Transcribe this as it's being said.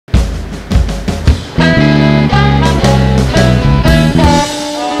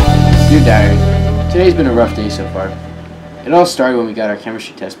Dear Diary, today's been a rough day so far. It all started when we got our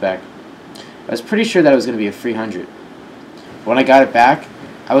chemistry test back. I was pretty sure that it was going to be a 300. When I got it back,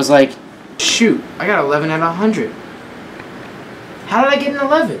 I was like, shoot, I got 11 out of 100. How did I get an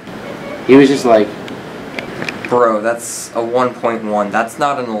 11? He was just like, bro, that's a 1.1. That's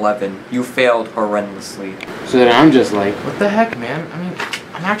not an 11. You failed horrendously. So then I'm just like, what the heck, man? I mean,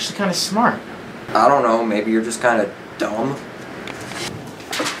 I'm actually kind of smart. I don't know, maybe you're just kind of dumb.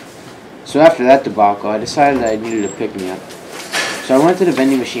 So after that debacle, I decided that I needed a pick-me-up. So I went to the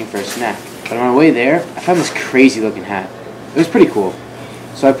vending machine for a snack. But on my way there, I found this crazy-looking hat. It was pretty cool.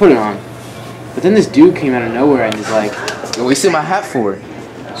 So I put it on. But then this dude came out of nowhere and he's like, what you steal my hat for?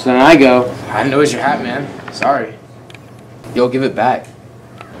 So then I go, I didn't know it was your hat, man. Sorry. Yo, give it back.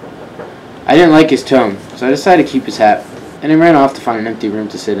 I didn't like his tone, so I decided to keep his hat. And then ran off to find an empty room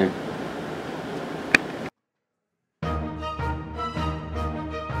to sit in.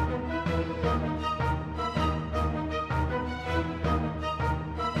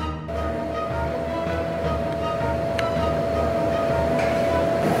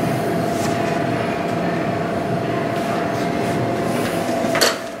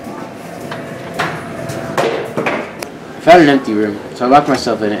 I found an empty room, so I locked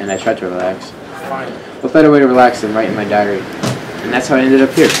myself in it and I tried to relax. Fine. What better way to relax than write in my diary? And that's how I ended up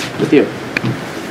here, with you.